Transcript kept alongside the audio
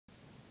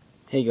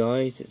Hey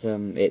guys, it's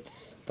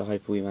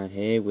TheHyperWeeMan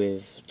here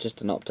with just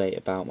an update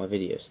about my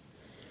videos.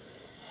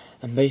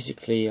 And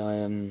basically I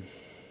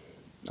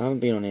haven't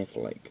been on here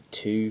for like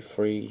 2,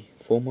 3,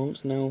 4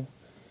 months now,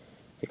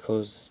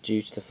 because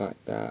due to the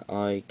fact that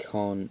I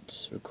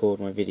can't record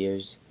my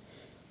videos.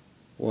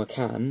 Well, I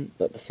can,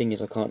 but the thing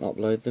is I can't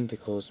upload them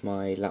because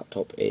my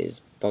laptop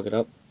is buggered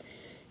up.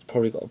 It's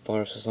probably got a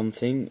virus or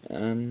something,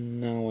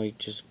 and now I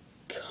just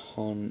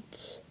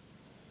can't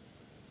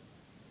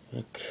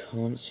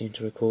seem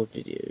to record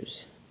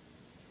videos.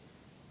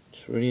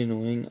 It's really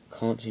annoying. I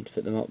can't seem to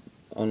put them up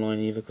online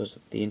either because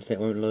the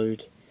internet won't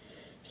load.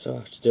 So I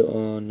have to do it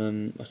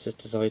on my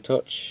sister's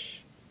iTouch,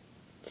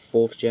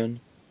 4th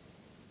gen.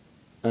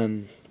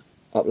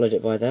 Upload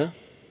it by there.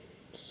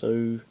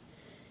 So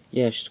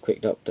yeah, it's just a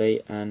quick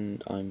update,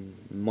 and I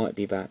might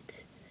be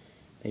back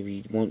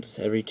maybe once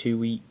every 2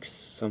 weeks,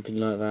 something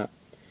like that.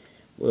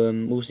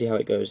 We'll see how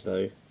it goes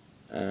though.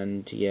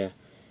 And yeah,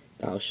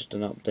 that was just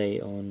an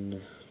update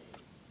on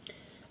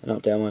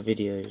my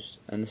videos.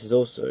 And this is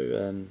also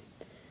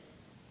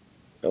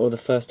the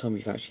first time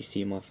you've actually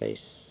seen my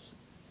face,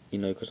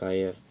 because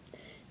in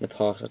the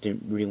past I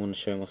didn't really want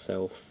to show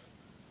myself,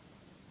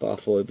 but I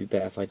thought it'd be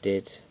better if I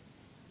did,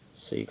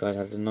 so you guys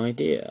had an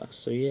idea.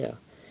 So yeah,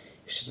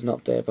 it's just an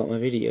update about my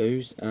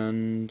videos,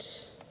 and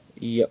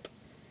yep,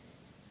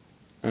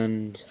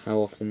 and how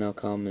often they'll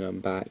come and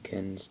I'm back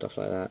and stuff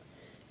like that.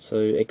 So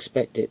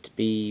expect it to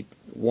be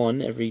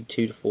one every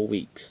 2 to 4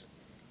 weeks,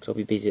 because I'll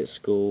be busy at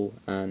school,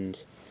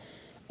 and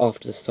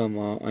after the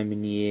summer I'm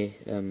in year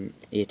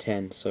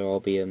 10, so I'll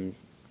be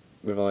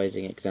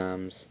revising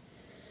exams.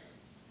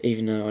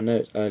 Even though I know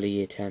it's early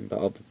year 10, but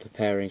I'll be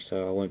preparing,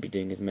 so I won't be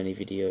doing as many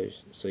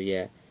videos. So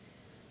yeah,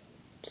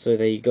 so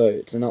there you go,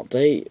 it's an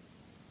update,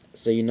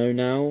 so you know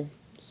now.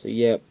 So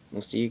yeah,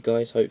 I'll see you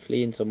guys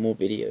hopefully in some more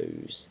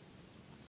videos.